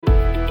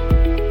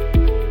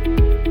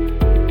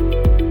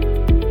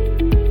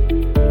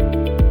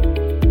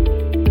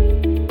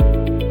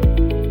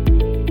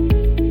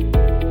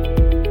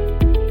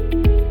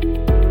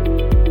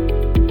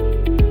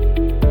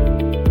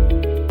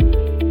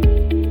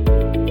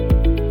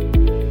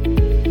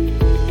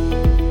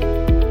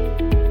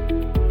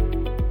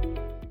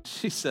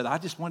said, I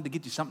just wanted to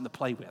get you something to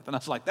play with. And I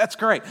was like, that's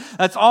great.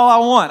 That's all I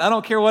want. I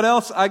don't care what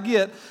else I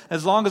get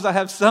as long as I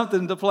have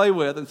something to play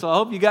with. And so I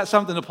hope you got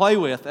something to play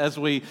with as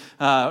we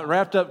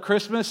wrapped up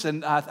Christmas.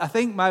 And I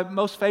think my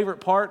most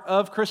favorite part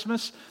of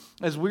Christmas,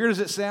 as weird as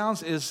it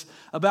sounds, is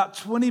about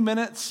 20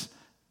 minutes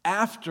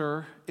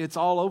after it's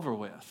all over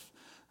with.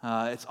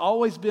 It's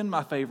always been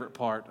my favorite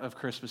part of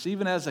Christmas.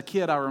 Even as a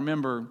kid, I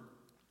remember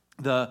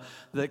the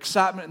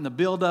excitement and the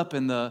buildup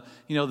and the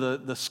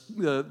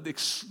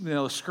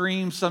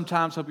screams.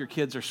 Sometimes hope your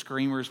kids are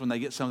screamers when they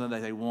get something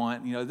that they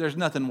want. There's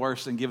nothing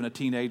worse than giving a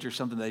teenager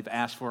something they've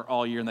asked for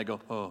all year and they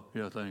go, oh,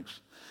 yeah, thanks.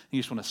 You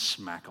just want to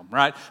smack them,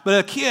 right? But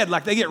a kid,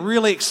 they get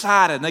really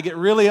excited and they get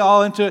really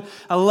all into it.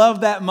 I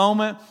love that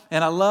moment,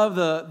 and I love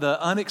the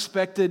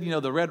unexpected,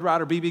 the Red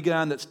Ryder BB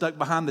gun that's stuck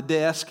behind the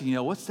desk.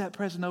 What's that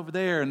present over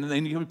there? And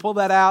then you pull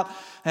that out,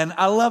 and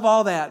I love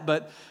all that.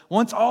 But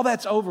once all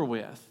that's over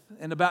with,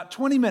 in about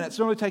 20 minutes, it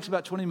normally takes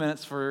about 20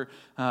 minutes for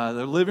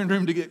the living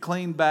room to get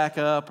cleaned back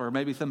up, or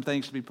maybe some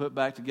things to be put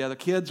back together.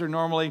 Kids are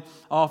normally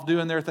off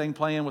doing their thing,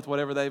 playing with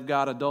whatever they've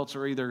got. Adults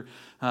are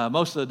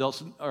most of the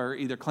adults are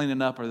either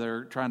cleaning up, or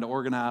they're trying to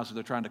organize, or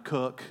they're trying to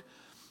cook.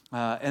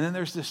 And then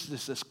there's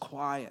this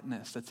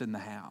quietness that's in the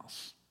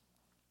house.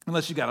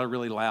 Unless you got a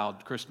really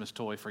loud Christmas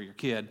toy for your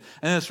kid.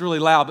 And it's really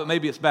loud, but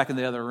maybe it's back in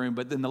the other room.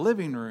 But in the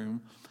living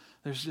room,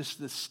 there's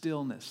just this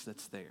stillness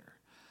that's there.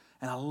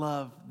 And I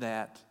love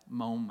that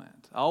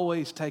moment. I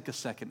always take a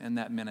second in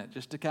that minute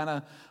just to kind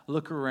of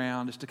look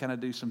around, just to kind of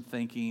do some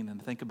thinking and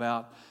think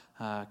about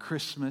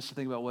Christmas,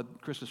 think about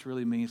what Christmas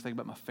really means, think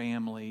about my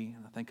family,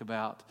 and I think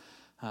about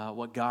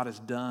what God has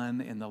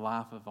done in the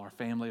life of our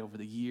family over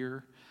the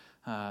year.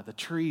 The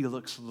tree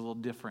looks a little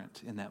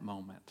different in that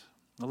moment.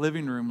 The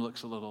living room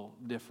looks a little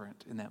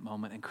different in that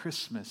moment, and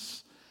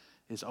Christmas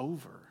is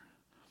over.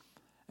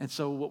 And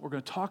so what we're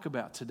going to talk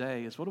about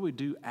today is what do we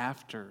do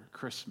after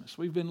Christmas?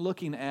 We've been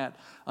looking at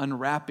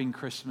unwrapping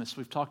Christmas.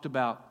 We've talked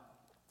about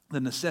the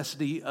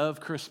necessity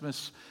of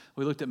Christmas.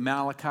 We looked at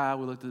Malachi.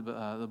 We looked at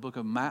the book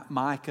of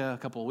Micah a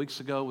couple of weeks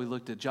ago. We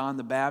looked at John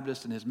the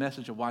Baptist and his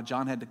message of why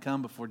John had to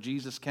come before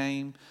Jesus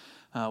came.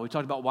 We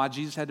talked about why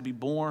Jesus had to be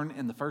born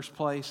in the first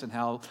place, and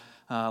how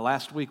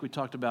last week we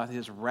talked about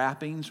his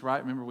wrappings, right?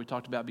 Remember, we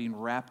talked about being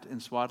wrapped in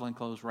swaddling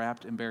clothes,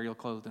 wrapped in burial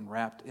clothes, and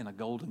wrapped in a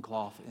golden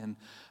cloth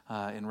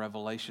in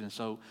Revelation. And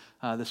so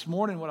this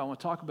morning what I want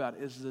to talk about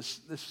is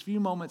this few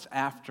moments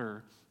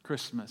after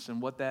Christmas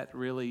and what that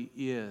really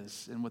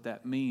is and what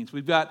that means.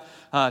 We've got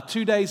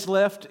 2 days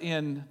left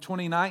in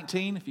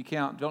 2019. If you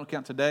don't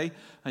count today,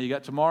 you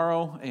got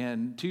tomorrow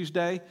and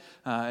Tuesday.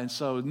 And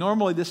so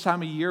normally this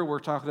time of year we're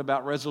talking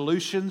about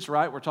resolutions,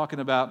 right? We're talking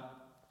about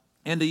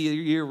end of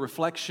year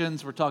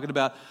reflections. We're talking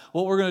about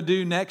what we're going to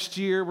do next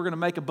year. We're going to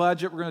make a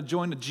budget. We're going to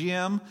join the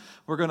gym.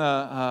 We're going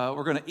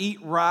to eat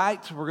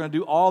right. We're going to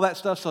do all that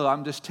stuff. So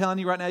I'm just telling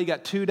you right now, you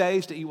got 2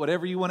 days to eat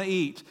whatever you want to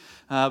eat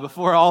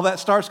before all that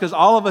starts, because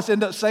all of us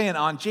end up saying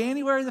on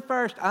January the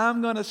 1st,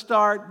 I'm going to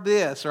start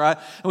this, right?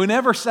 And we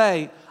never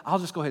say, I'll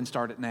just go ahead and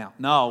start it now.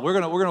 No, we're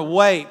gonna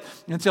wait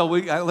until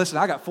listen.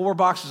 I got 4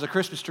 boxes of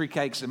Christmas tree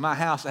cakes in my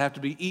house that have to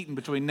be eaten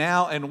between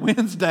now and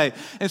Wednesday,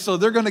 and so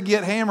they're going to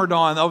get hammered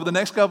on over the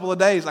next couple of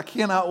days. I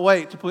cannot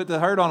wait to put the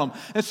hurt on them.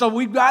 And so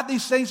we've got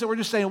these things that we're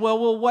just saying, well,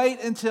 we'll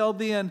wait until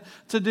then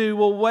to do.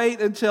 We'll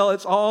wait until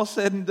it's all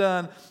said and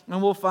done,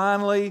 and we'll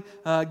finally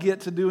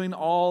get to doing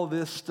all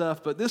this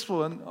stuff. But this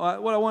one,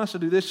 what I want us to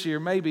do this year,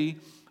 maybe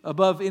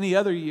above any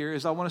other year,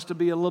 is I want us to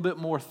be a little bit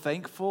more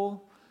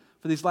thankful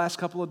for these last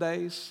couple of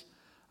days.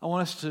 I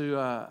want us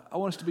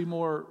to be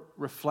more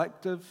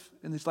reflective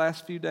in these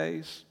last few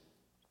days.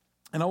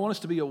 And I want us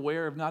to be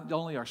aware of not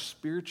only our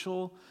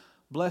spiritual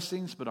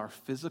blessings, but our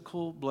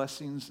physical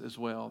blessings as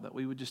well. That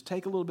we would just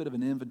take a little bit of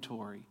an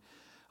inventory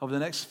over the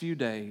next few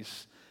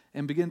days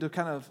and begin to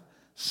kind of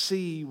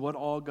see what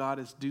all God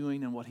is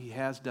doing and what He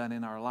has done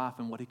in our life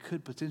and what He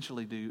could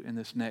potentially do in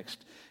this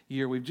next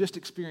year. We've just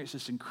experienced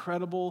this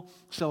incredible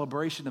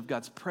celebration of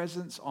God's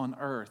presence on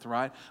earth,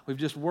 right? We've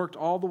just worked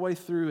all the way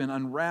through and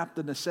unwrapped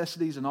the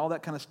necessities and all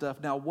that kind of stuff.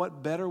 Now,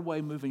 what better way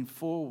moving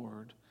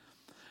forward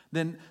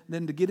than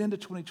to get into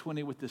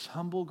 2020 with this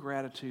humble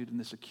gratitude and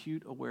this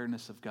acute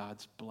awareness of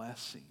God's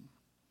blessing?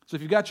 So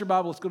if you've got your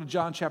Bible, let's go to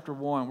John chapter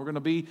 1. We're going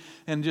to be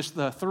in just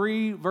the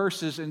 3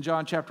 verses in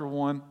John chapter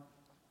 1.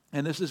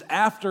 And this is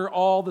after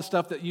all the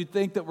stuff that you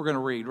think that we're going to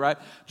read, right?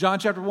 John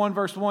chapter 1,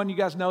 verse 1, you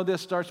guys know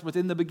this, starts with,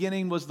 in the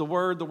beginning was the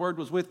Word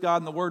was with God,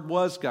 and the Word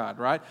was God,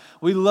 right?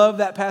 We love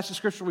that passage of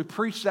Scripture. We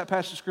preach that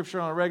passage of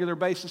Scripture on a regular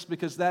basis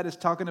because that is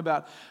talking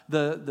about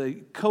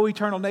the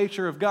co-eternal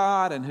nature of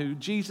God and who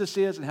Jesus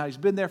is and how He's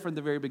been there from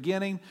the very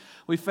beginning.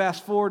 We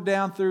fast forward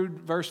down through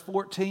verse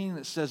 14.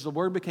 It says, the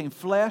Word became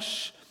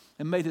flesh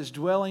and made His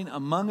dwelling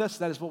among us.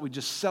 That is what we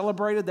just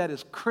celebrated. That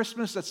is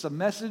Christmas. That's the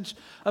message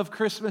of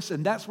Christmas.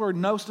 And that's where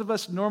most of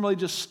us normally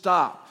just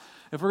stop.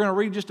 If we're going to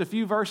read just a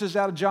few verses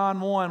out of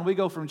John 1, we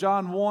go from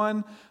John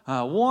 1,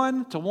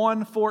 1 to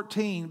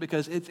 1:14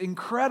 because it's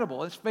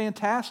incredible. It's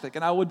fantastic.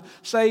 And I would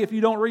say if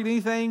you don't read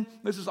anything,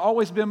 this has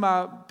always been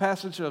my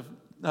passage of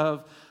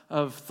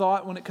of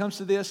thought when it comes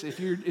to this. If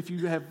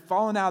you have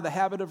fallen out of the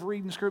habit of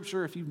reading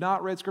Scripture, if you've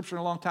not read Scripture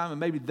in a long time, and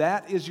maybe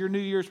that is your New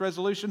Year's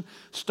resolution,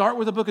 start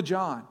with the book of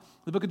John.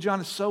 The book of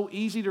John is so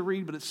easy to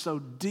read, but it's so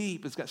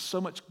deep. It's got so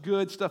much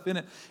good stuff in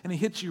it, and he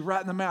hits you right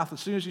in the mouth as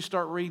soon as you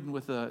start reading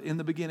with in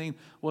the beginning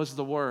was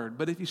the Word.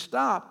 But if you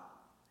stop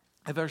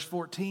at verse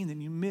 14, then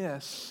you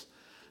miss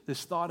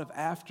this thought of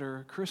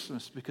after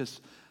Christmas,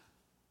 because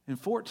in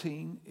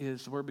 14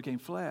 is the Word became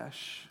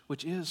flesh,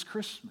 which is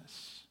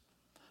Christmas.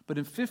 But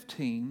in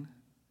 15,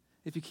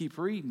 if you keep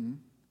reading,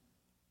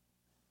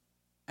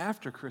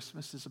 after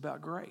Christmas is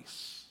about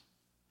grace.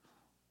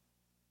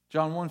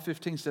 John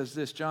 1:15 says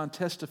this, John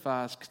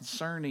testifies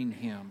concerning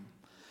him.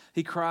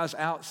 He cries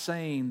out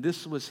saying,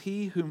 "This was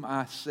he whom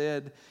I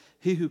said,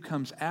 he who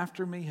comes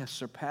after me has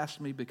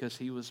surpassed me because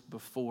he was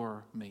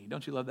before me."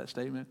 Don't you love that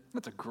statement?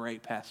 That's a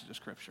great passage of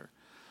Scripture.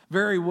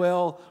 Very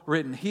well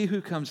written. He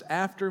who comes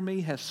after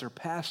me has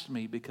surpassed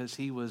me because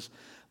he was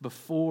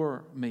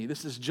before me.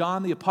 This is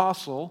John the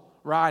Apostle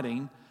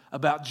writing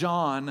about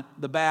John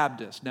the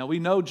Baptist. Now, we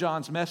know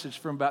John's message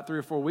from about 3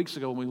 or 4 weeks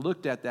ago when we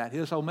looked at that.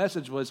 His whole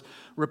message was,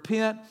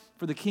 repent,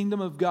 for the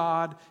kingdom of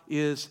God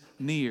is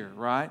near,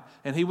 right?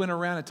 And he went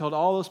around and told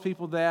all those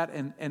people that,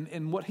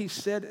 and what he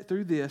said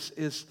through this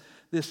is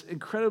this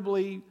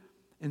incredibly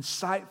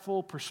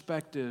insightful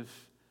perspective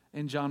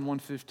in John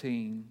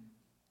 1:15.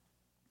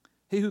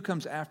 He who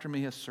comes after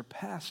me has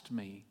surpassed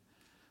me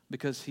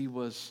because he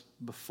was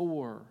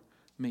before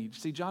me.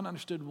 See, John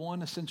understood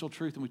one essential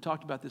truth, and we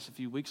talked about this a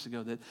few weeks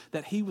ago,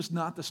 that he was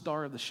not the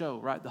star of the show,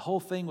 right? The whole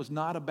thing was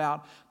not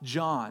about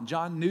John.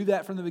 John knew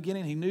that from the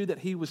beginning. He knew that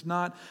he was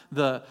not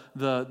the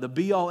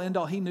be-all,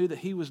 end-all. He knew that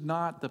he was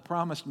not the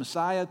promised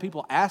Messiah.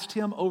 People asked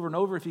him over and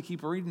over, if you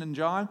keep reading in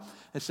John,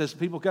 it says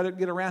people got to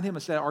get around him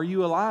and say, "Are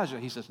you Elijah?"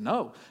 He says,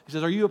 "No." He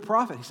says, "Are you a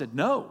prophet?" He said,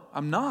 "No,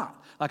 I'm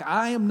not." Like,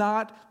 I am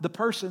not the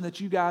person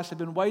that you guys have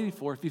been waiting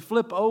for. If you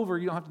flip over,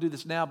 you don't have to do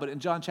this now, but in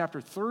John chapter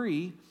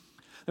 3,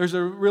 there's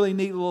a really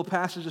neat little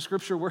passage of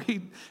Scripture where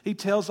he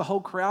tells the whole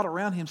crowd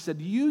around him,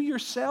 said, "You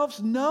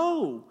yourselves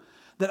know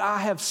that I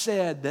have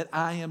said that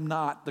I am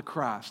not the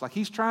Christ." Like,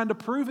 he's trying to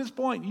prove his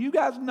point. You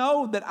guys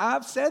know that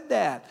I've said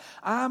that.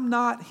 I'm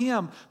not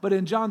him. But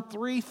in John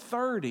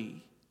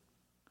 3:30,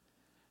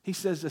 he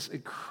says this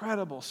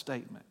incredible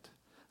statement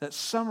that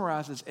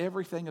summarizes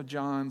everything of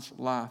John's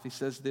life. He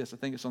says this, I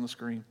think it's on the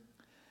screen.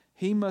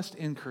 "He must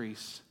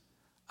increase,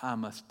 I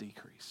must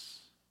decrease."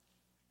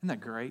 Isn't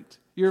that great?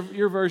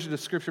 Your version of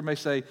Scripture may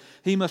say,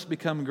 "He must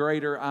become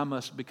greater, I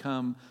must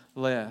become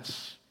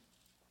less."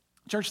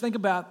 Church, think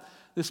about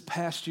this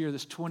past year,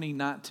 this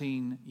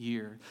 2019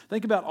 year.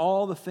 Think about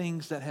all the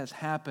things that has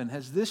happened.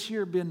 Has this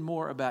year been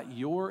more about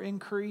your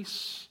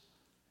increase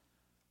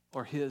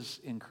or His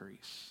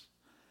increase?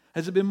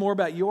 Has it been more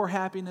about your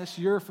happiness,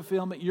 your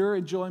fulfillment, your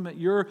enjoyment,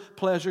 your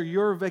pleasure,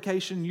 your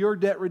vacation, your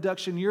debt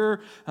reduction,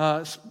 your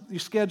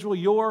schedule,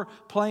 your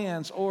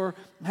plans? Or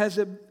has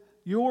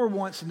your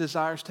wants and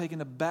desires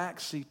taken a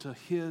backseat to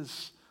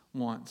His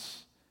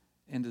wants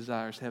and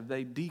desires? Have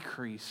they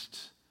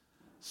decreased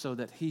so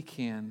that He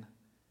can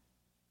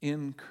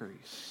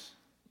increase?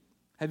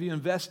 Have you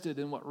invested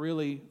in what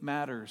really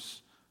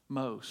matters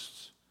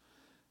most?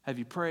 Have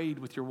you prayed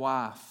with your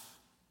wife?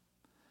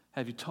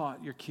 Have you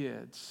taught your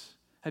kids?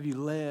 Have you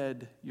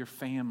led your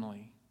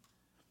family?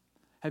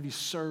 Have you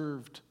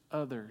served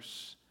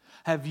others?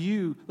 Have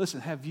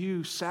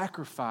you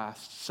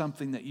sacrificed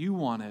something that you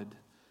wanted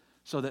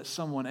so that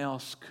someone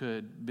else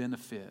could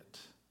benefit?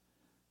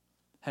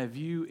 Have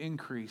you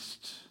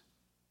increased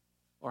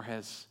or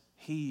has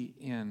He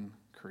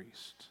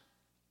increased?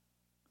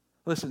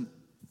 Listen,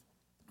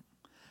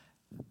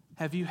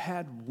 have you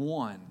had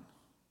one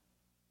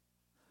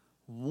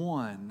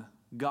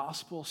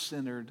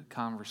gospel-centered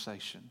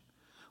conversation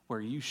where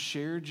you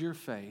shared your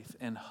faith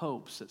in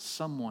hopes that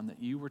someone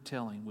that you were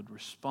telling would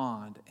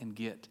respond and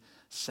get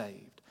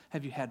saved?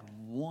 Have you had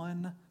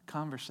one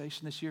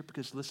conversation this year?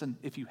 Because listen,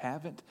 if you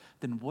haven't,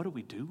 then what are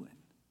we doing?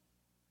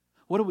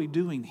 What are we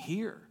doing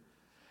here?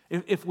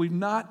 If we're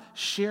not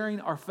sharing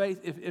our faith,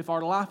 if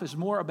our life is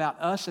more about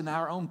us and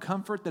our own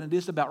comfort than it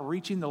is about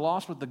reaching the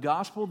lost with the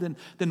gospel, then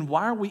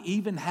why are we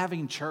even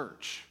having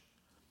church?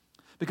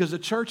 Because the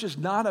church is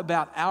not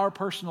about our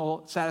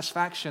personal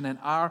satisfaction and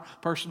our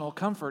personal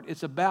comfort.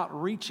 It's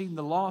about reaching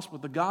the lost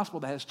with the gospel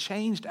that has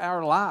changed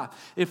our life.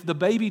 If the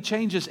baby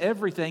changes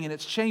everything and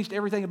it's changed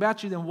everything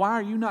about you, then why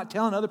are you not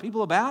telling other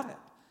people about it?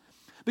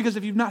 Because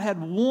if you've not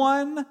had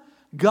one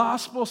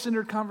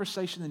gospel-centered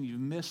conversation, then you've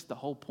missed the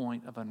whole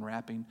point of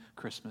unwrapping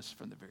Christmas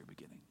from the very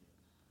beginning.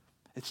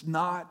 It's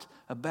not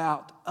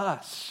about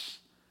us.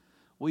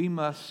 We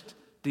must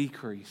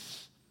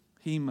decrease.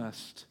 He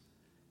must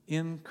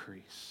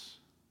increase.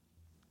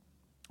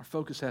 Our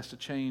focus has to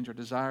change. Our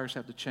desires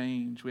have to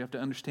change. We have to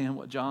understand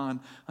what John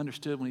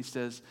understood when he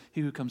says,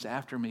 "He who comes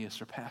after me has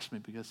surpassed me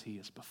because he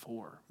is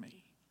before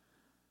me."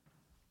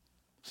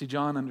 See,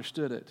 John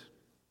understood it.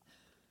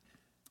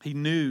 He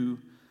knew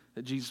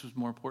that Jesus was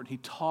more important. He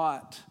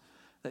taught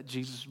that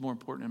Jesus was more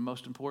important. And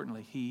most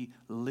importantly, he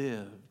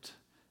lived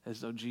as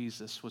though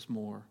Jesus was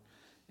more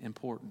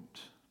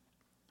important.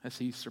 Has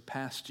he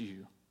surpassed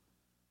you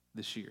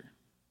this year?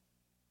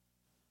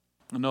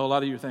 I know a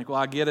lot of you think, well,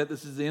 I get it.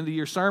 This is the end of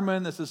your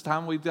sermon. This is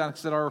time we've got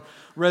to set our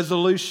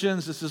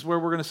resolutions. This is where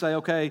we're going to say,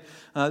 okay,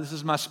 this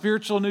is my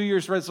spiritual New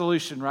Year's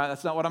resolution, right?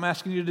 That's not what I'm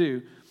asking you to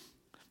do.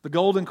 The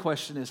golden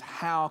question is,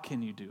 how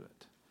can you do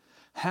it?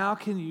 How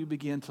can you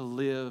begin to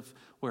live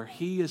where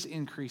he is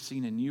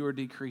increasing and you are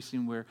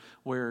decreasing,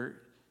 where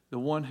the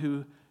one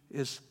who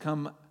has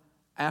come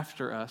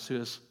after us, who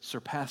has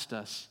surpassed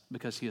us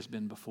because he has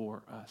been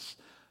before us?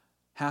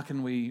 How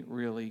can we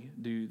really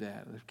do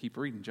that? Let's keep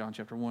reading. John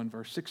chapter 1,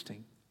 verse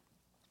 16.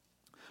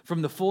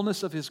 From the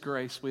fullness of his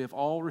grace, we have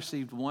all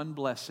received one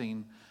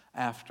blessing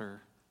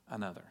after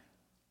another.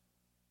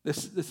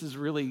 This is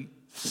really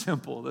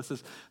simple.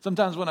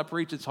 Sometimes when I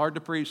preach, it's hard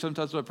to preach.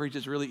 Sometimes when I preach,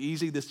 it's really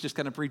easy. This just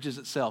kind of preaches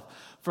itself.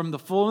 From the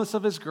fullness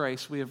of his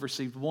grace, we have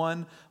received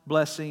one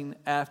blessing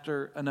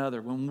after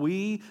another. When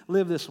we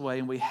live this way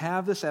and we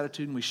have this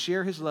attitude and we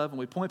share his love and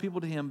we point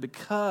people to him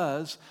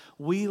because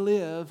we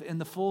live in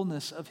the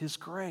fullness of his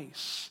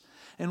grace.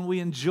 And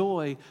we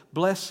enjoy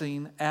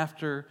blessing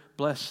after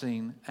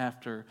blessing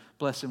after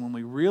blessing. When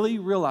we really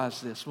realize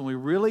this, when we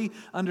really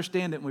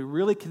understand it, and we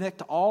really connect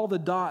to all the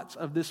dots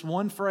of this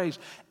one phrase,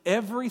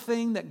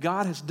 everything that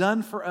God has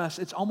done for us,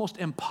 it's almost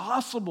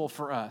impossible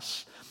for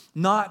us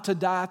not to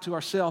die to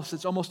ourselves.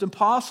 It's almost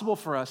impossible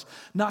for us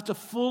not to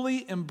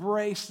fully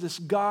embrace this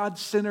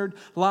God-centered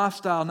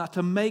lifestyle, not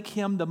to make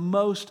him the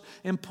most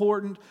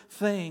important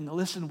thing.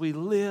 Listen, we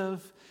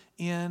live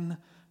in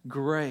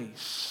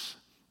grace.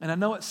 And I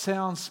know it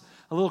sounds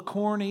a little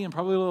corny and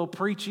probably a little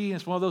preachy.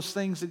 It's one of those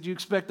things that you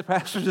expect the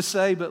pastor to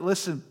say, but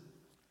listen,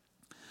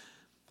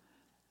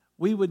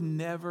 we would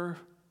never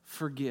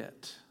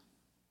forget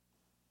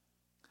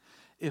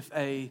if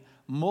a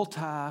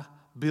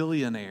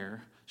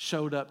multi-billionaire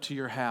showed up to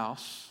your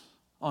house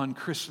on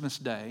Christmas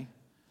Day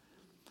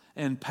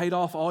and paid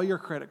off all your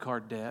credit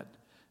card debt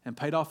and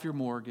paid off your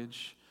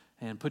mortgage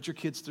and put your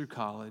kids through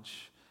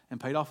college and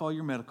paid off all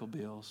your medical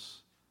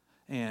bills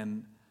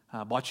and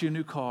bought you a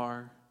new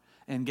car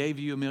and gave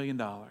you $1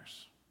 million.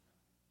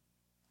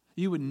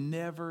 You would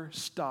never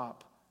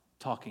stop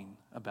talking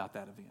about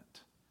that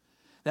event.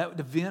 That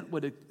event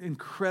would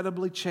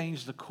incredibly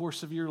change the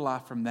course of your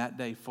life from that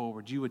day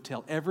forward. You would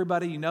tell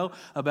everybody you know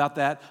about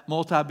that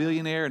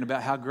multi-billionaire and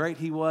about how great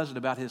he was and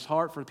about his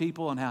heart for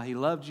people and how he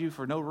loved you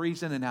for no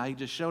reason and how he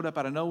just showed up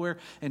out of nowhere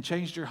and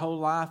changed your whole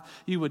life.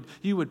 You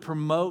would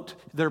promote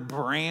their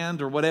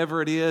brand or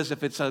whatever it is.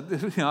 If it's I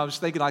was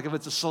thinking like if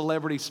it's a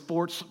celebrity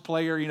sports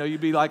player,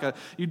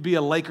 you'd be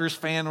a Lakers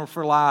fan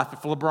for life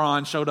if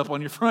LeBron showed up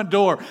on your front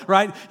door,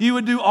 right? You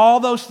would do all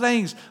those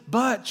things.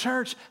 But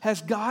church,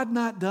 has God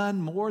not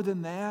done more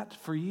than that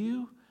for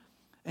you?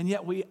 And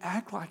yet we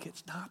act like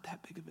it's not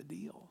that big of a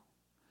deal.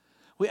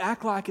 We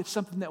act like it's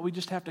something that we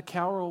just have to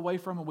cower away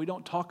from and we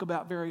don't talk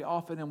about very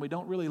often and we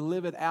don't really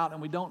live it out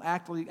and we don't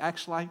act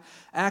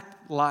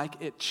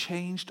like it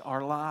changed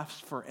our lives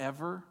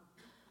forever.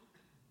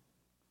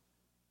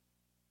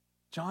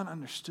 John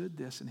understood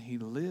this and he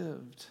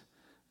lived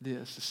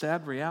this. The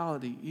sad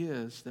reality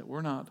is that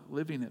we're not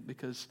living it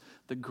because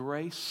the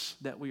grace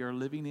that we are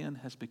living in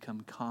has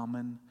become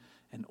common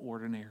and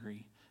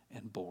ordinary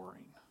and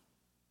boring.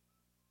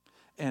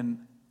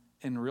 And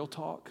in real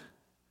talk,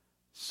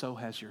 so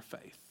has your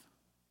faith.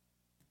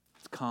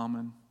 It's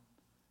common,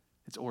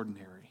 it's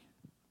ordinary,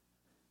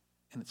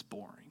 and it's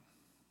boring.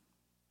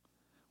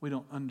 We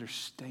don't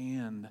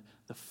understand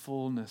the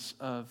fullness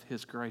of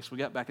his grace. We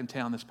got back in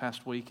town this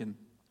past week, and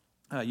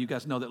you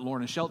guys know that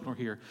Lauren and Shelton were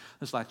here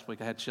this last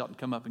week. I had Shelton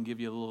come up and give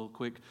you a little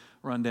quick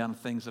rundown of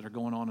things that are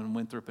going on in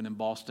Winthrop and in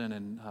Boston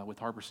and with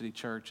Harbor City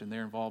Church and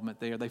their involvement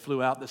there. They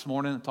flew out this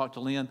morning and talked to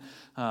Lynn.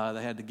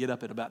 They had to get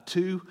up at about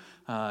 2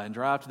 and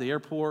drive to the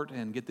airport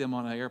and get them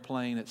on an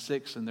airplane at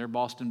 6, and they're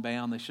Boston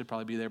bound. They should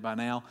probably be there by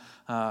now.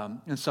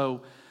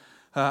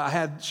 I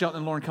had Shelton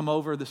and Lauren come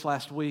over this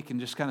last week and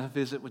just kind of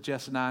visit with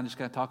Jess and I and just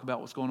kind of talk about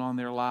what's going on in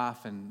their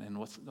life and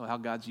how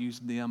God's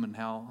used them and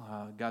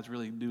how God's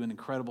really doing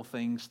incredible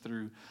things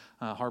through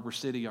Harbor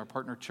City, our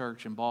partner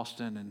church in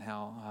Boston, and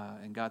how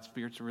and God's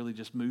Spirit's really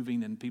just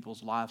moving in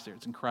people's lives there.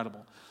 It's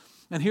incredible.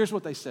 And here's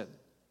what they said.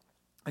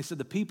 They said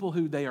the people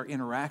who they are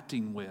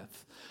interacting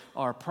with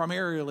are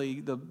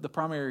primarily, the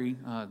primary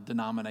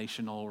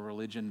denominational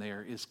religion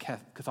there is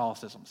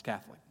Catholicism, it's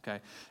Catholic, okay?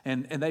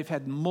 And they've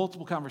had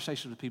multiple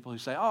conversations with people who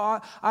say,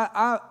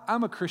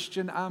 I'm a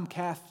Christian, I'm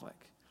Catholic.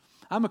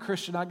 I'm a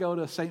Christian, I go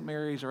to St.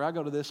 Mary's, or I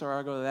go to this, or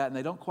I go to that, and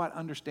they don't quite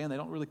understand, they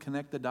don't really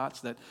connect the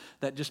dots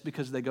that just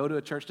because they go to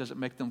a church doesn't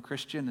make them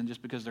Christian, and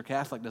just because they're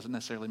Catholic doesn't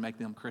necessarily make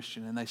them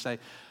Christian. And they say,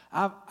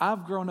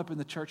 I've grown up in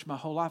the church my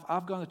whole life,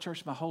 I've gone to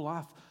church my whole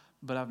life,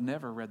 but I've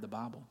never read the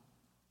Bible.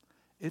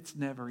 It's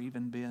never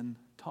even been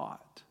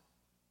taught.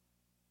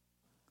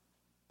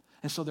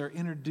 And so they're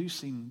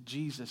introducing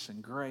Jesus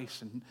and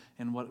grace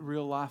and what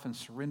real life and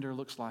surrender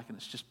looks like, and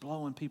it's just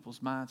blowing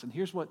people's minds. And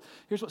here's what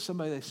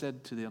somebody they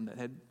said to them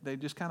they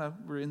just kind of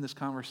were in this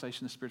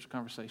conversation, this spiritual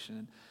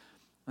conversation,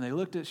 and they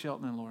looked at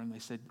Shelton and Lauren and they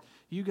said,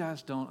 you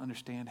guys don't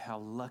understand how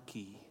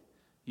lucky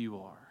you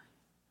are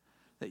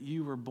that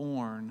you were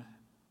born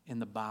in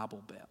the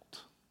Bible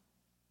Belt.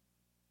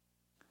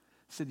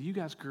 He said, you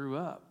guys grew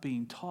up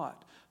being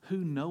taught who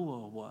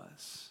Noah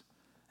was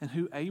and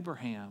who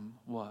Abraham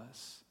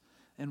was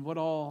and what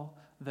all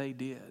they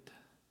did.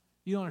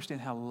 You don't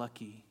understand how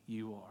lucky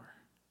you are.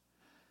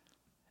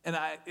 And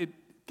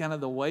kind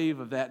of the wave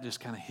of that just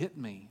kind of hit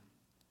me.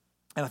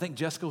 And I think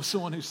Jessica was the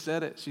one who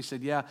said it. She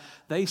said, yeah,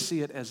 they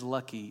see it as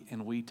lucky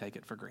and we take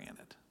it for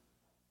granted.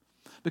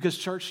 Because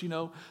church,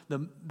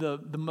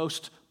 the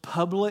most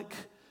public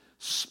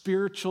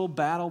spiritual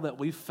battle that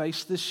we've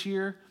faced this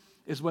year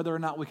is whether or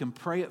not we can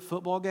pray at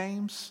football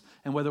games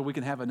and whether we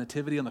can have a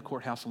nativity on the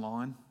courthouse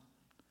lawn.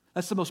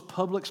 That's the most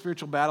public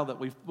spiritual battle that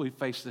we've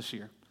faced this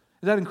year.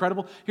 Is that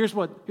incredible? Here's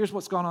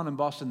what's gone on in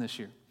Boston this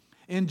year.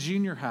 In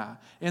junior high,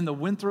 in the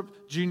Winthrop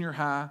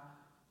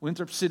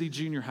City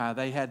Junior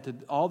High,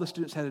 all the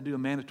students had to do a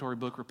mandatory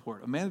book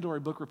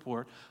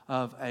report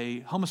of a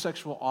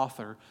homosexual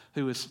author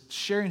who is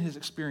sharing his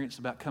experience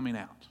about coming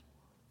out.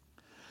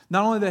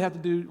 Not only did they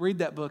have to read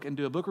that book and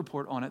do a book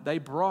report on it, they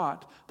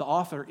brought the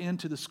author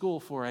into the school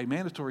for a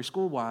mandatory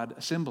school-wide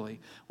assembly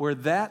where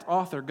that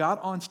author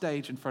got on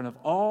stage in front of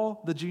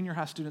all the junior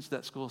high students at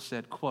that school and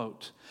said,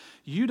 quote,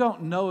 "You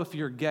don't know if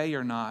you're gay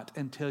or not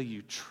until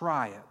you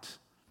try it.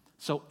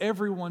 So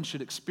everyone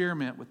should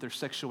experiment with their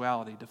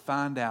sexuality to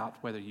find out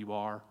whether you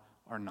are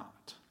or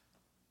not."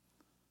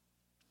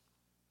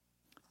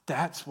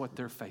 That's what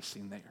they're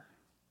facing there.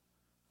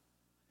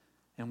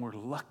 And we're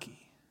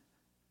lucky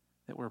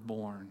that we're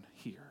born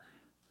here.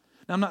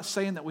 Now, I'm not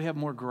saying that we have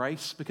more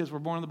grace because we're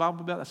born in the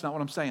Bible Belt. That's not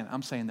what I'm saying.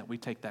 I'm saying that we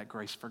take that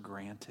grace for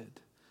granted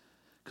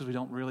because we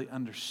don't really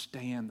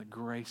understand the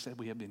grace that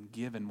we have been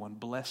given, one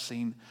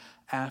blessing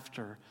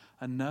after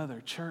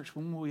another. Church,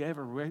 when will we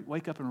ever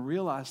wake up and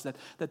realize that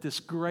this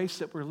grace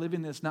that we're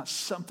living is not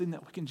something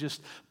that we can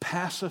just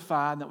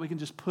pacify and that we can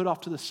just put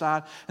off to the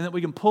side and that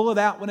we can pull it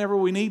out whenever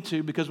we need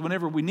to, because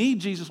whenever we need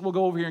Jesus, we'll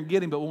go over here and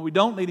get him, but when we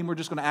don't need him, we're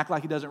just going to act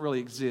like he doesn't really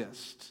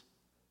exist.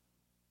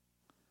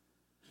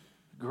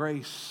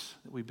 Grace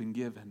that we've been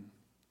given,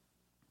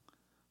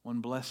 one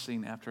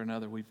blessing after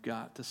another, we've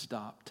got to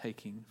stop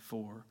taking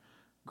for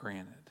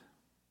granted.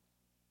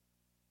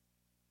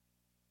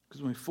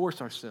 Because when we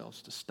force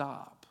ourselves to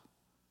stop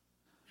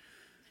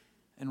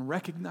and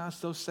recognize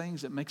those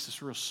things, it makes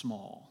us real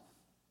small,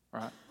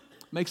 right?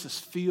 It makes us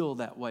feel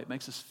that way. It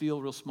makes us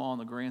feel real small in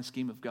the grand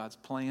scheme of God's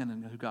plan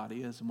and who God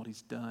is and what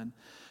he's done.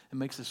 It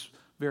makes us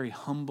very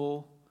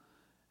humble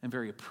and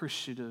very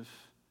appreciative.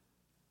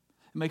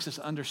 It makes us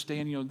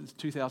understand,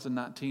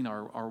 2019,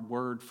 our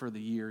word for the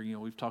year,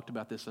 we've talked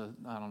about this,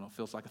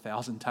 feels like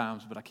 1,000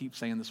 times, but I keep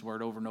saying this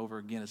word over and over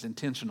again. It's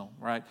intentional,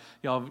 right?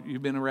 Y'all,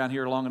 you've been around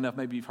here long enough,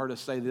 maybe you've heard us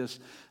say this.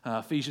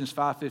 Ephesians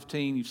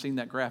 5:15, you've seen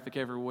that graphic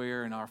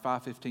everywhere, and our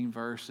 5:15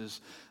 verse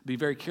is, be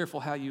very careful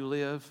how you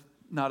live,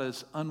 not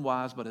as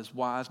unwise, but as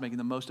wise, making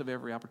the most of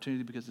every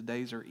opportunity because the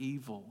days are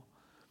evil.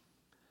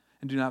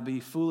 And do not be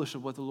foolish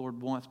of what the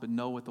Lord wants, but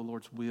know what the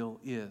Lord's will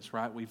is,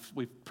 right?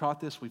 We've taught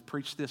this, we've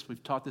preached this,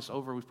 we've taught this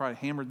over. We've probably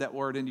hammered that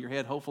word into your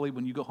head. Hopefully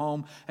when you go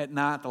home at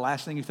night, the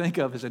last thing you think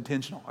of is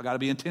intentional. I got to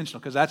be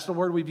intentional because that's the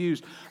word we've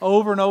used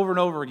over and over and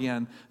over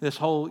again this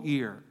whole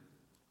year.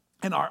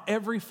 And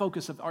every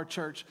focus of our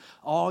church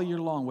all year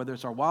long, whether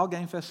it's our Wild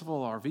Game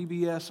Festival, our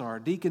VBS, our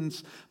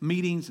deacons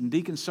meetings and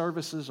deacon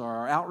services, or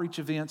our outreach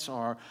events,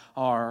 or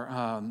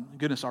our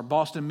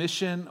Boston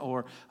mission,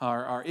 or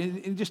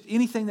just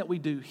anything that we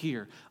do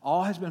here,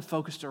 all has been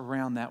focused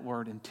around that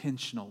word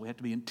intentional. We have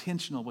to be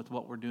intentional with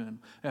what we're doing.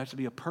 There has to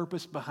be a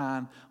purpose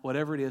behind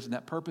whatever it is, and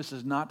that purpose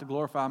is not to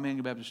glorify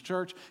Emmanuel Baptist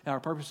Church.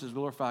 Our purpose is to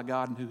glorify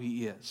God and who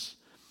he is.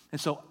 And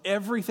so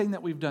everything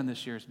that we've done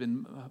this year has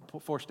been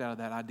forced out of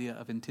that idea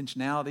of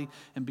intentionality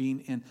and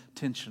being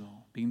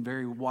intentional, being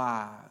very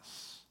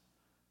wise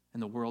in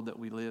the world that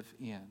we live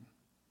in.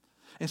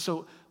 And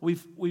so we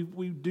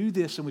do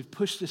this and we've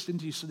pushed this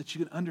into you so that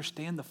you can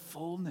understand the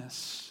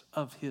fullness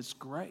of his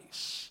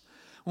grace.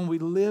 When we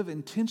live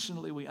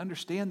intentionally, we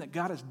understand that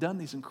God has done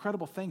these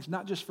incredible things,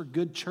 not just for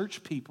good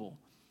church people,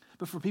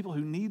 but for people who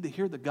need to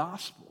hear the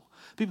gospel.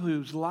 People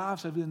whose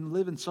lives have been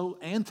living so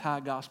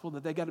anti-gospel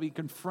that they got to be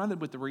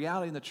confronted with the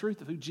reality and the truth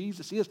of who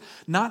Jesus is,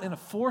 not in a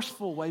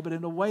forceful way, but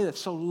in a way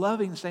that's so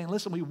loving and saying,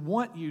 listen, we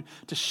want you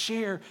to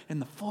share in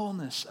the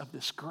fullness of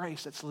this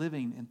grace that's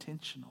living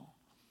intentional.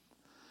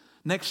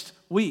 Next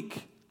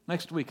week,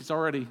 it's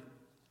already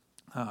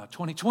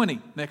 2020,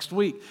 next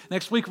week.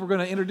 Next week I'm going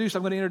to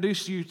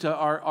introduce you to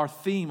our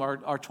theme, our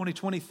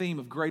 2020 theme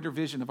of greater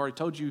vision. I've already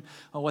told you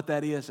what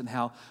that is and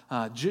how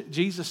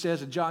Jesus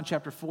says in John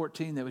chapter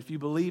 14 that if you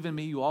believe in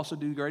me, you also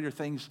do greater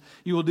things.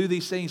 You will do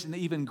these things and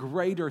even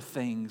greater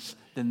things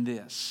than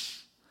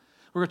this.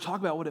 We're going to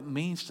talk about what it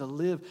means to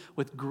live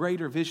with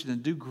greater vision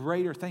and do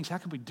greater things. How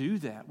can we do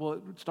that?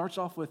 Well, it starts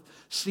off with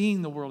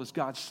seeing the world as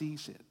God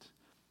sees it.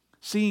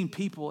 Seeing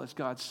people as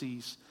God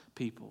sees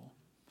people.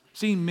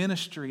 Seeing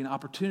ministry and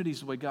opportunities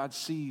the way God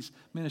sees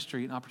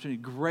ministry and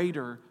opportunity.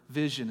 Greater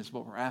vision is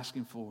what we're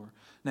asking for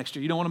next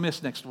year. You don't want to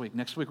miss next week.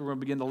 Next week, we're going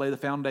to begin to lay the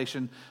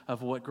foundation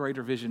of what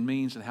greater vision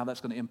means and how that's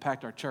going to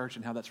impact our church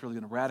and how that's really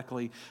going to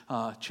radically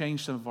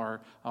change some of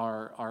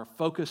our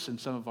focus and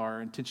some of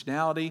our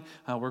intentionality.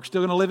 We're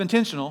still going to live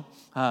intentional,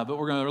 but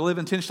we're going to live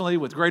intentionally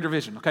with greater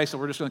vision. Okay, so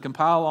we're just going to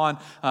compile on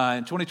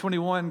in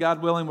 2021,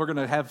 God willing, we're going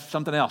to have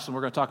something else and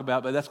we're going to talk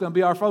about, but that's going to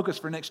be our focus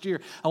for next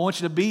year. I want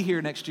you to be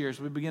here next year as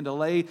we begin to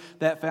lay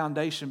that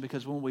foundation,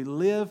 because when we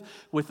live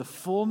with the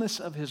fullness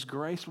of His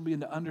grace, we'll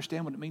begin to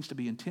understand what it means to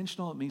be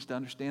intentional. It means to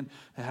understand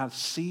how to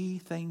see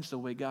things the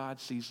way God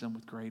sees them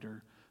with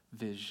greater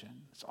vision.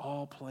 It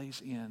all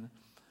plays in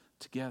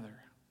together.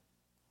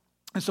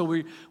 And so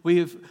we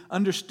have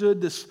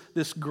understood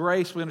this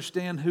grace. We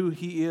understand who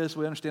He is.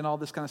 We understand all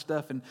this kind of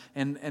stuff.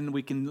 And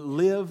we can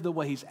live the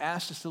way He's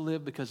asked us to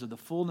live because of the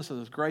fullness of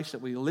this grace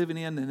that we're living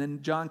in. And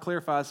then John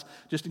clarifies,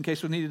 just in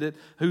case we needed it,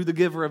 who the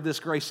giver of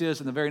this grace is.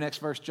 In the very next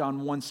verse,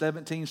 John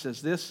 1:17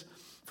 says this: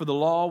 "For the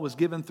law was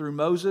given through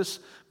Moses,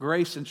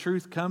 grace and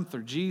truth come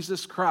through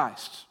Jesus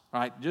Christ."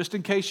 Right? Just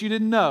in case you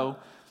didn't know,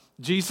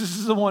 Jesus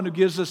is the one who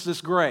gives us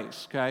this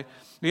grace. Okay?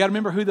 You got to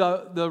remember who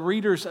the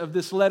readers of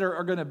this letter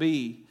are going to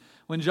be.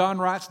 When John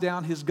writes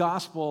down his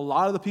gospel, a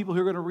lot of the people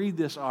who are going to read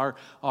this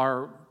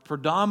are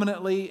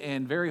predominantly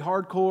and very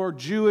hardcore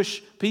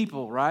Jewish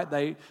people, right?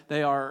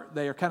 They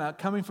are kind of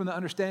coming from the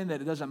understanding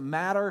that it doesn't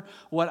matter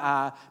what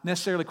I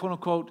necessarily, quote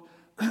unquote,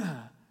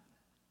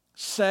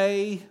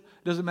 say.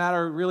 It doesn't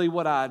matter really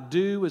what I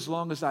do as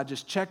long as I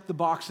just check the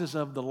boxes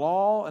of the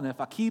law. And if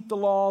I keep the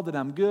law, then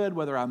I'm good,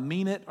 whether I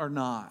mean it or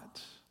not.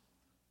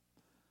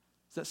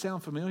 Does that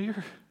sound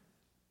familiar?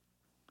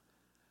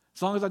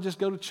 As long as I just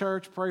go to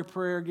church, pray a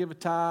prayer, give a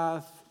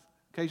tithe,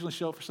 occasionally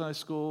show up for Sunday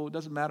school, it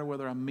doesn't matter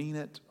whether I mean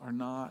it or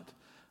not,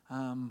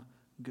 I'm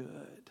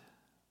good.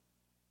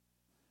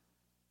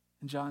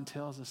 And John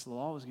tells us the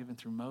law was given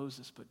through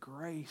Moses, but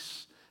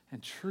grace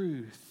and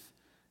truth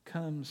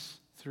comes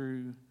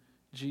through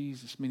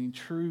Jesus, meaning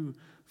true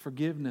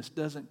forgiveness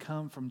doesn't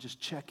come from just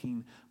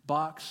checking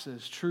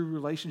boxes. True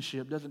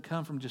relationship doesn't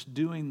come from just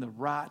doing the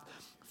right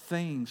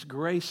things.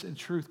 Grace and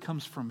truth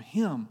comes from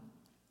Him.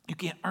 You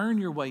can't earn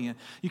your way in.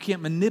 You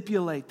can't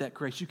manipulate that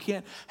grace. You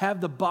can't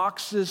have the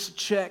boxes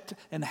checked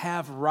and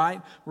have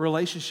right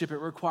relationship. It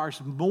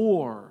requires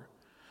more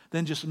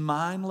than just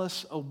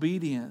mindless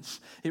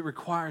obedience. It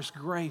requires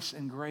grace,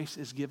 and grace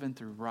is given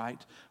through right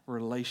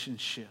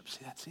relationships.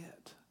 That's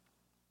it.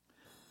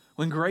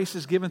 When grace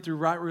is given through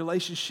right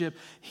relationship,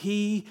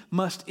 He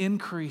must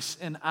increase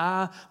and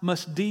I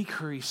must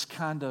decrease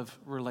kind of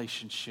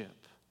relationship.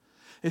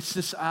 It's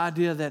this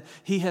idea that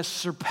He has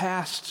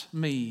surpassed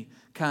me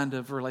kind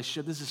of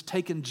relationship. This has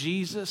taken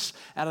Jesus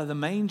out of the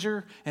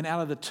manger and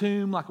out of the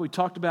tomb, like we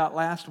talked about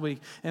last week,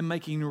 and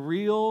making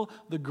real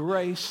the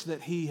grace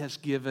that He has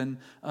given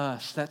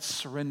us. That's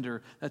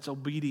surrender, that's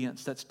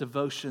obedience, that's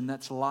devotion,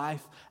 that's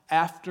life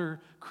after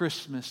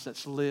Christmas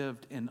that's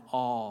lived in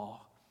awe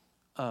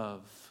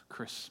of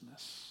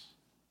Christmas.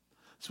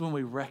 It's when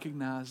we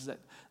recognize that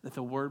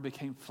the Word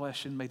became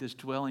flesh and made His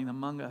dwelling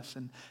among us,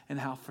 and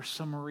how for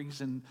some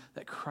reason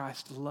that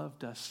Christ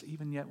loved us,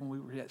 even yet when we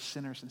were yet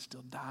sinners, and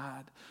still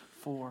died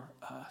for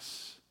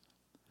us.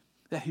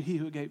 That He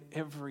who gave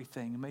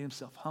everything and made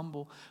Himself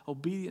humble,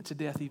 obedient to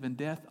death, even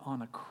death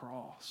on a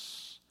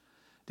cross,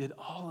 did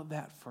all of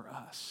that for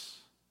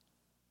us.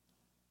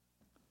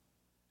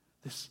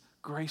 This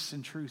grace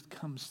and truth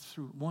comes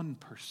through one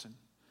person,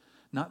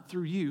 not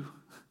through you,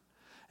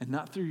 and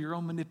not through your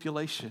own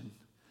manipulation,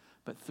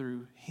 but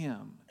through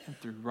Him and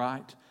through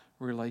right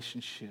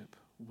relationship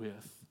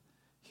with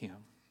Him.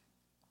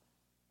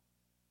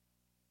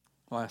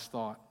 Last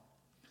thought.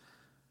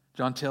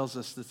 John tells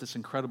us that this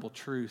incredible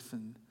truth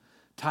and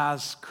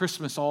ties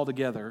Christmas all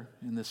together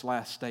in this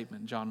last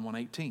statement, John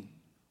 1:18.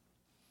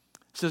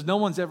 It says, "No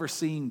one's ever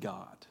seen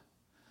God,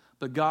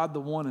 but God,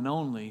 the one and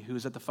only, who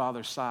is at the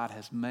Father's side,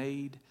 has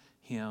made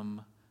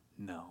Him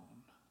known."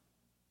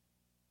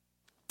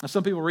 Now,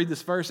 some people read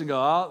this verse and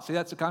go, "Oh, see,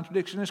 that's a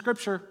contradiction in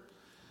Scripture."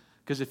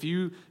 Because if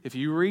you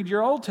read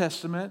your Old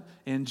Testament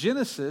in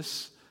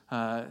Genesis,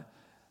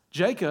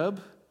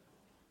 Jacob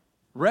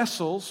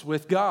wrestles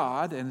with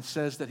God, and it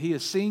says that he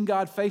has seen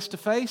God face to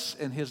face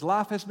and his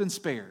life has been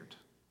spared.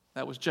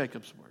 That was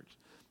Jacob's words.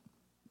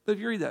 But if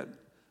you read that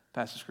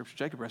passage of Scripture,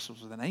 Jacob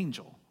wrestles with an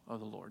angel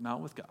of the Lord,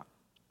 not with God.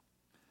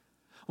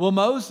 Well,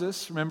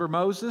 remember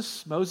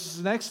Moses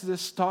in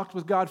Exodus talked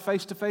with God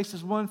face to face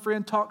as one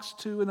friend talks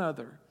to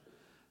another.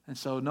 And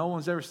so no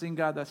one's ever seen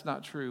God. That's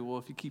not true. Well,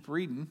 if you keep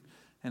reading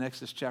in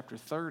Exodus chapter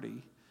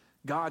 30,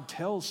 God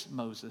tells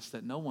Moses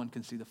that no one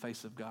can see the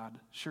face of God.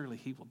 Surely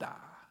he will die.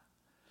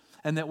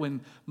 And that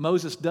when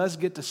Moses does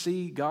get to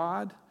see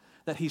God,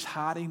 that he's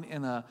hiding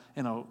in a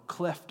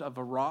cleft of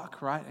a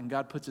rock, right? And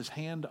God puts His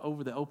hand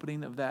over the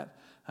opening of that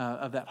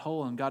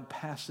hole, and God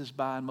passes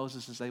by, and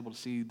Moses is able to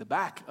see the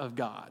back of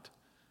God.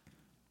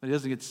 But he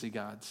doesn't get to see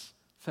God's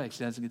face.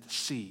 He doesn't get to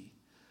see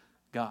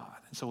God.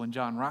 And so when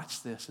John writes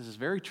this is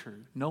very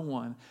true. No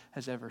one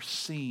has ever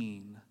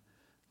seen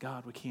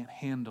God. We can't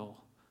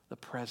handle the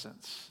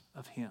presence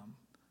of Him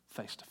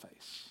face to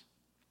face.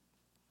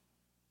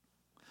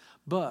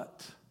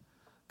 but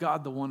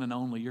God the one and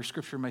only. Your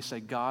scripture may say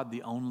God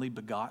the only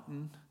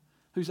begotten.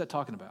 Who's that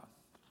talking about?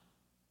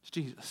 It's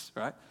Jesus,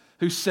 right?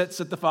 Who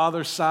sits at the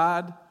Father's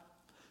side.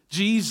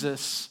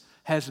 Jesus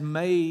has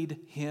made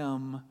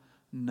him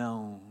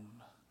known.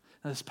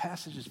 Now, this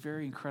passage is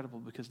very incredible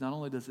because not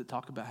only does it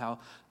talk about how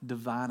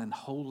divine and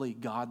holy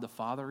God the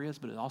Father is,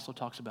 but it also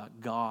talks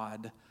about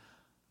God,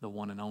 the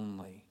one and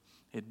only.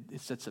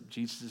 It sets up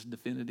Jesus'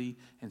 divinity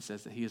and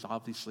says that he is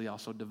obviously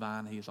also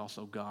divine. He is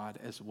also God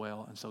as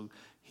well. And so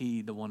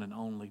he, the one and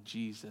only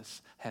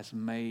Jesus, has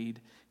made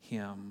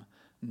him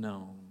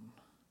known.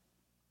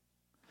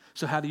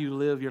 So how do you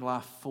live your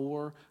life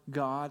for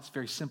God? It's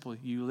very simple.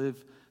 You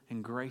live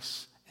in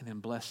grace and in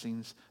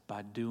blessings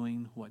by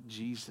doing what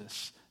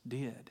Jesus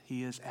did.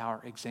 He is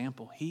our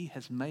example. He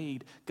has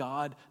made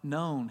God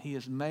known. He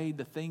has made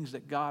the things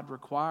that God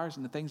requires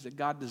and the things that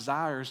God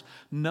desires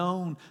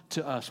known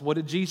to us. What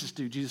did Jesus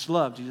do? Jesus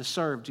loved, Jesus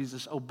served,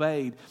 Jesus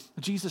obeyed,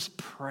 Jesus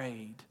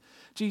prayed.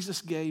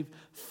 Jesus gave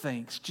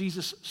thanks.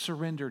 Jesus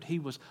surrendered. He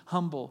was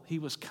humble. He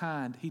was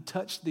kind. He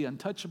touched the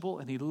untouchable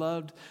and he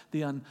loved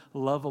the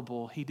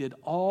unlovable. He did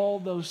all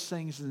those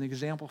things as an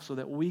example so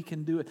that we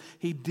can do it.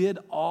 He did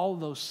all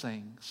those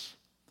things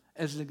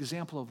as an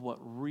example of what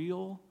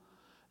real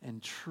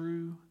and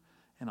true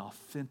and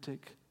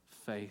authentic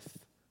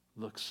faith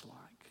looks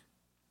like.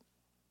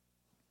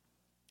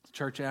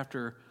 Church,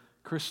 after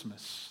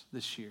Christmas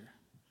this year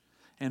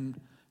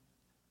and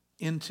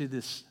into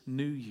this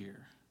new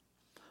year,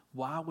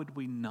 why would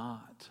we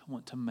not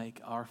want to make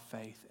our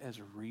faith as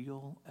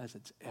real as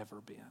it's ever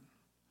been?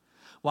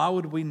 Why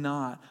would we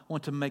not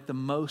want to make the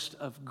most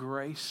of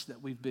grace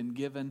that we've been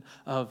given?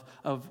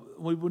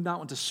 We would not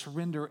want to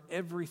surrender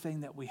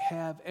everything that we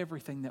have,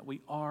 everything that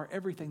we are,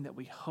 everything that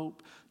we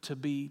hope to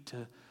be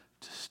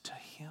to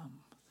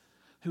Him,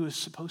 who is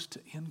supposed to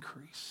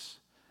increase.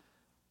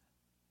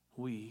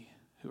 We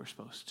who are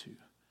supposed to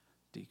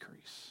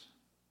decrease.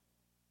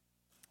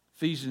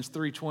 Ephesians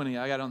 3:20,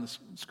 I got it on the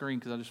screen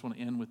because I just want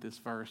to end with this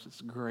verse.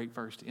 It's a great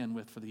verse to end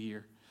with for the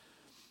year.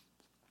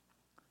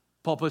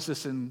 Paul puts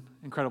this in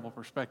incredible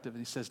perspective, and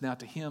he says, now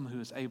to him who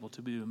is able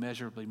to do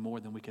immeasurably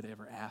more than we could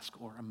ever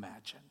ask or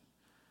imagine.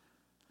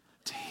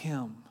 To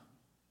him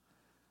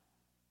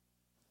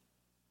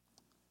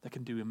that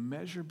can do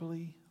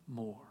immeasurably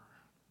more.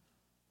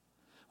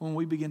 When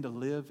we begin to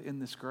live in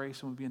this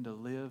grace, when we begin to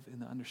live in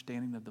the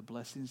understanding of the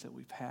blessings that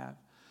we've had,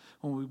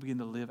 when we begin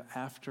to live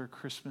after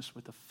Christmas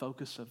with the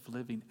focus of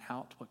living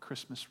out what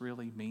Christmas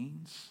really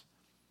means,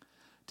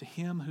 to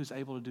him who's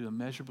able to do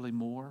immeasurably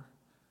more,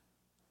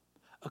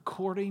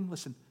 according,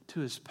 listen,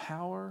 to his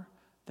power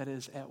that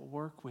is at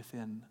work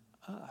within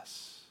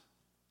us.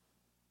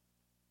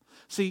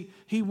 See,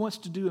 he wants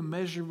to do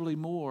immeasurably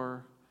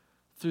more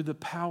through the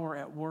power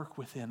at work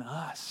within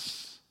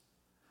us.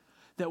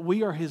 That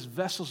we are his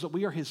vessels, that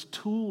we are his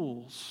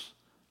tools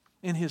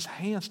in his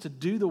hands to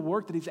do the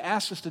work that he's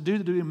asked us to do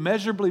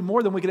immeasurably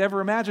more than we could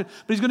ever imagine.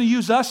 But he's going to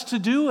use us to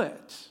do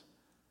it.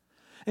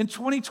 In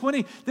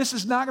 2020, this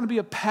is not going to be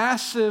a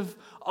passive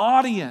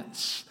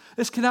audience.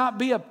 This cannot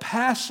be a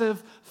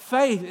passive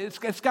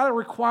faith. It's got to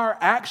require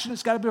action.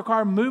 It's got to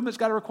require movement. It's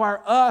got to require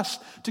us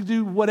to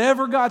do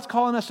whatever God's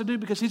calling us to do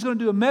because he's going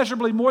to do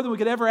immeasurably more than we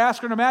could ever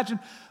ask or imagine.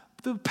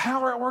 The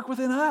power at work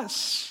within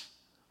us.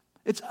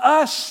 It's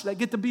us that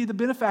get to be the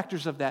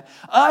benefactors of that.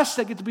 Us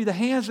that get to be the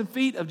hands and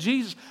feet of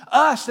Jesus.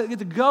 Us that get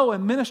to go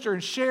and minister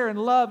and share and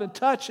love and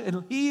touch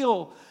and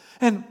heal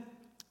and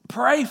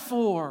pray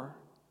for.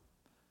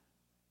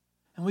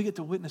 And we get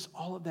to witness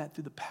all of that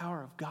through the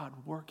power of God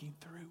working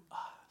through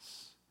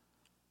us.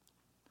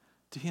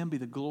 To him be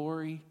the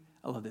glory,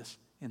 I love this,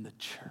 in the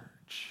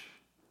church.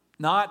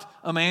 Not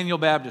Emmanuel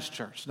Baptist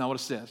Church. That's not what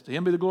it says. To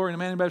him be the glory in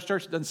Emmanuel Baptist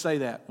Church. It doesn't say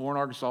that. Warren,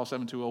 Arkansas,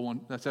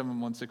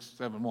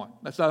 71671.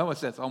 That's not what it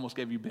says. I almost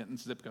gave you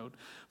Benton's zip code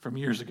from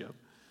years ago.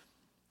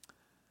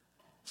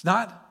 It's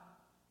not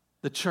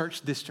the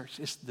church, this church.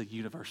 It's the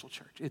universal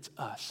church. It's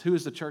us. Who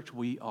is the church?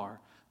 We are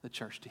the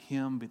church. To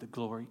him be the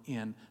glory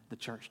in the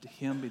church. To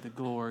him be the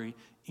glory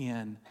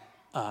in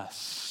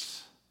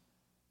us.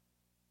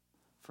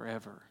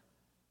 Forever.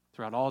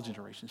 Throughout all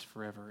generations,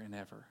 forever and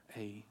ever.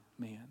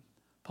 Amen.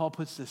 Paul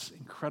puts this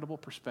incredible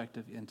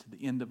perspective into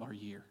the end of our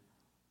year.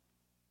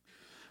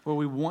 Where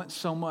we want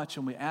so much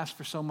and we ask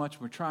for so much,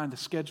 and we're trying to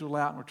schedule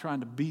out and we're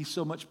trying to be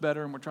so much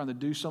better and we're trying to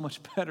do so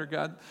much better,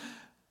 God.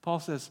 Paul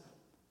says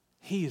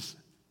he is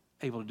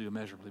able to do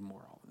immeasurably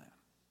more all of that.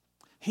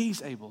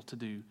 He's able to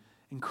do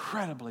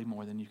incredibly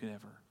more than you could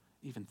ever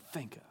even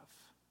think of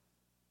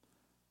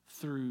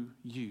through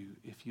you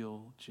if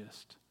you'll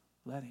just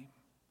let him.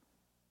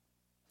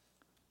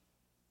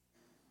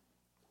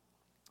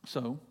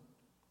 So,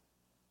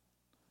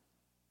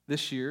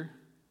 this year,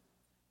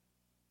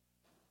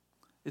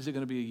 is it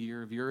going to be a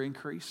year of your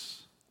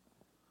increase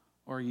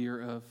or a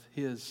year of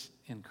his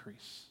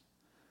increase?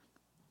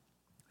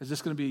 Is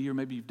this going to be a year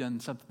maybe you've done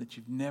something that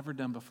you've never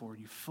done before?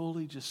 You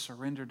fully just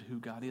surrendered to who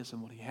God is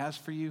and what he has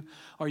for you?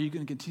 Or are you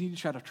going to continue to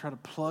try to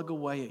plug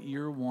away at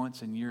your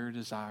wants and your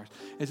desires?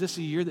 Is this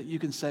a year that you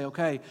can say,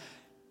 okay,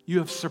 you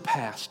have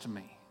surpassed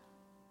me.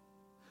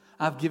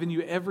 I've given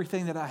you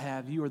everything that I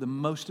have. You are the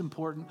most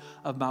important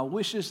of my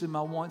wishes and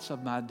my wants,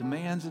 of my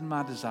demands and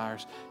my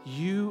desires.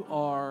 You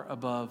are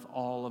above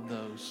all of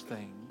those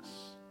things.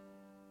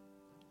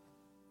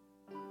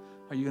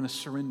 Are you going to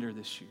surrender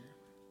this year?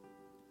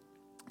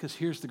 Because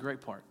here's the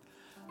great part.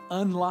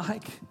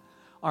 Unlike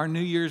our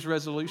New Year's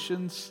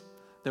resolutions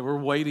that we're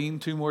waiting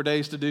 2 more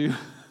days to do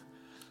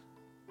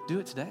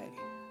it today.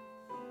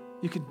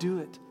 You could do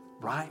it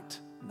right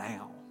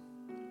now.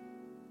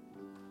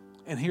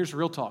 And here's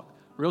real talk.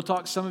 Real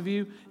talk, some of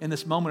you in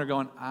this moment are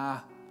going,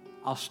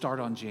 I'll start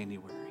on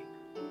January.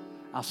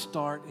 I'll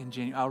start in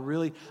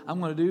January. I'm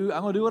going to do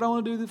what I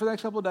want to do for the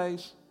next couple of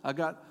days.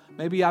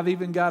 Maybe I've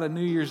even got a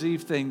New Year's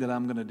Eve thing that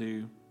I'm going to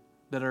do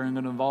that are going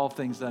to involve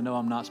things that I know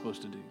I'm not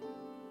supposed to do.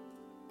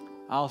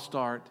 I'll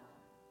start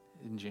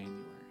in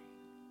January.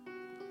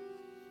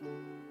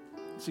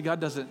 See, God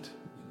doesn't.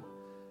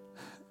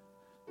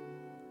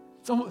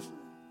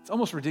 It's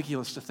almost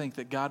ridiculous to think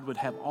that God would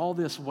have all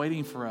this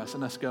waiting for us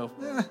and us go,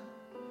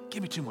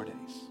 give me 2 more days.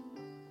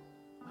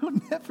 I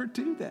would never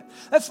do that.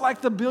 That's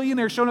like the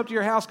billionaire showing up to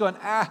your house going,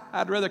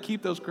 I'd rather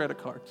keep those credit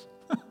cards.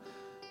 That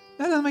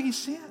doesn't make any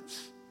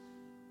sense.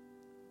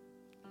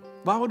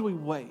 Why would we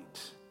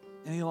wait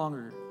any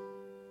longer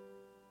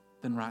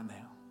than right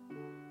now?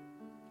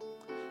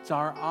 It's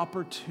our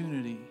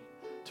opportunity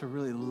to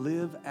really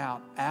live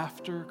out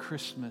after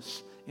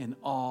Christmas in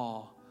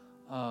awe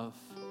of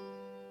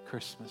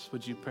Christmas.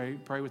 Would you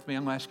pray with me?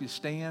 I'm going to ask you to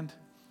stand.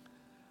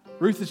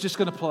 Ruth is just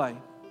going to play.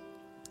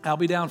 I'll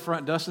be down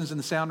front. Dustin's in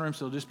the sound room,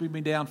 so it'll just be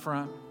me down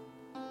front.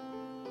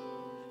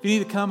 If you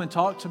need to come and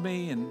talk to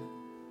me, and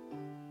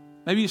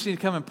maybe you just need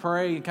to come and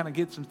pray and kind of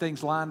get some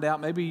things lined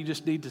out. Maybe you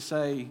just need to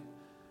say,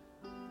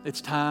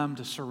 it's time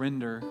to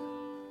surrender.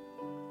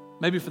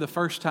 Maybe for the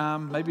first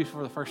time, maybe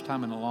for the first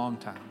time in a long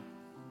time.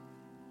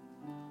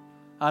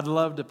 I'd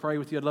love to pray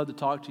with you. I'd love to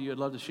talk to you. I'd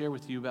love to share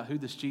with you about who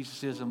this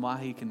Jesus is and why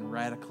he can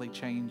radically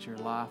change your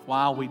life,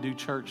 why we do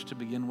church to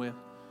begin with.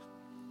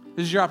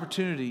 This is your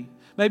opportunity.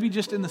 Maybe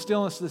just in the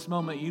stillness of this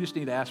moment, you just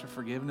need to ask for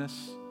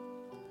forgiveness.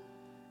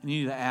 And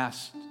you need to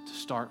ask to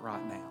start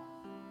right now.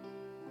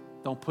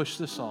 Don't push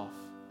this off.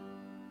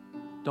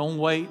 Don't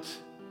wait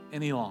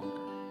any longer.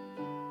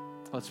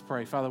 Let's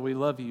pray. Father, we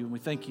love you and we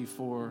thank you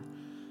for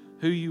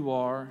who you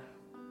are,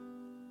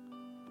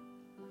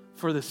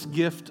 for this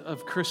gift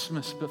of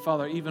Christmas, but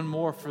Father, even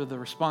more for the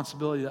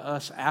responsibility to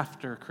us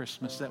after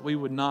Christmas, that we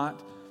would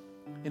not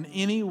in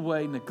any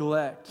way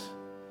neglect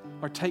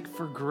or take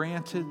for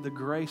granted the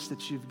grace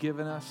that you've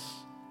given us.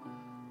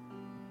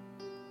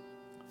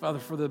 Father,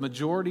 for the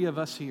majority of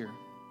us here,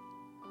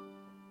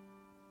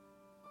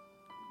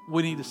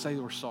 we need to say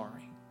we're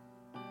sorry.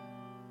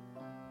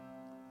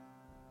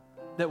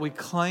 That we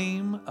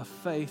claim a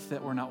faith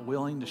that we're not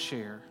willing to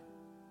share.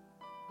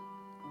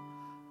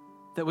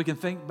 That we can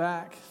think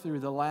back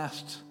through the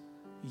last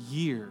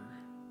year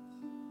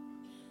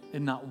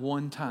and not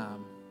one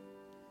time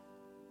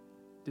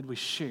did we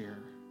share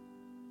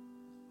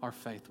our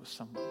faith with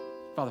someone.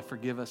 Father,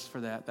 forgive us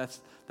for that.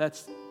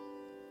 That's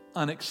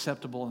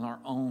unacceptable in our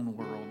own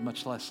world,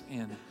 much less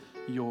in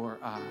your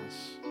eyes.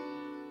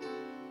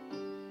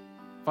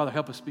 Father,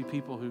 help us be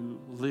people who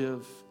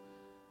live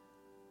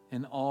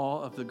in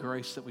awe of the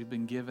grace that we've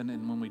been given.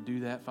 And when we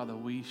do that, Father,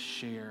 we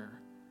share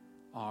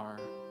our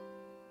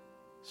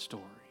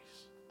stories.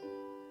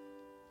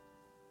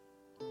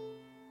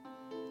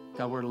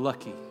 God, we're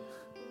lucky.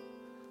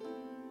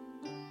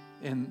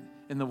 In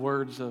the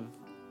words of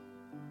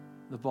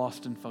the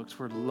Boston folks,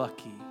 we're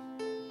lucky.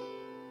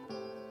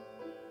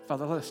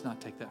 Father, let us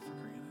not take that for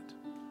granted.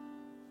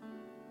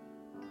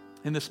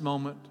 In this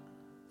moment,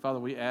 Father,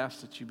 we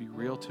ask that you be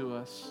real to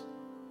us.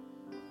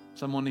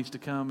 Someone needs to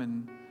come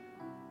and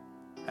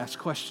ask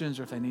questions,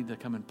 or if they need to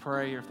come and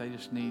pray, or if they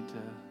just need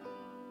to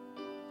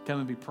come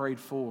and be prayed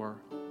for.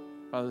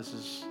 Father, this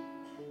is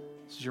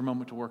your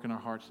moment to work in our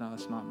hearts now.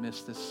 Let's not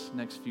miss this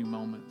next few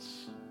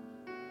moments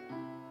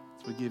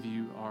as we give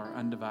you our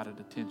undivided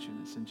attention.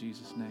 It's in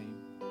Jesus' name.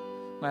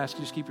 I ask you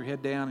to just keep your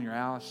head down and your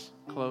eyes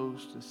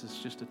closed. This is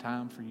just a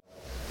time for you.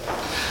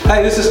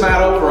 Hey, this is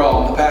Matt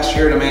Overall. I'm the pastor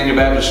here at Emmanuel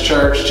Baptist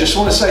Church. Just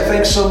want to say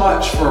thanks so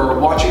much for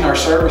watching our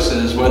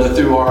services, whether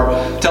through our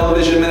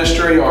television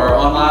ministry or our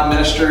online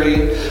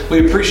ministry.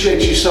 We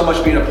appreciate you so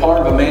much being a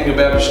part of Emmanuel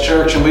Baptist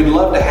Church, and we'd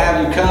love to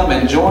have you come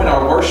and join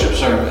our worship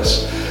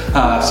service.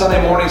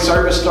 Sunday morning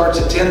service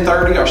starts at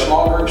 10:30. Our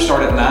small groups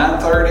start at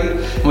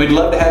 9:30. And we'd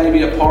love to have you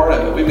be a part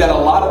of it. We've got a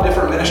lot of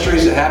different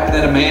ministries that happen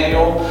at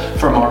Emmanuel,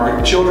 from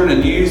our children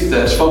and youth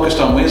that's focused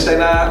on Wednesday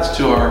nights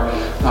to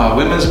our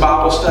women's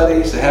Bible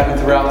studies that happen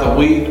throughout the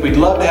week. We'd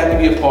love to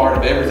have you be a part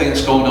of everything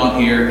that's going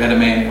on here at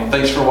Emmanuel.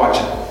 Thanks for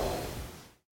watching.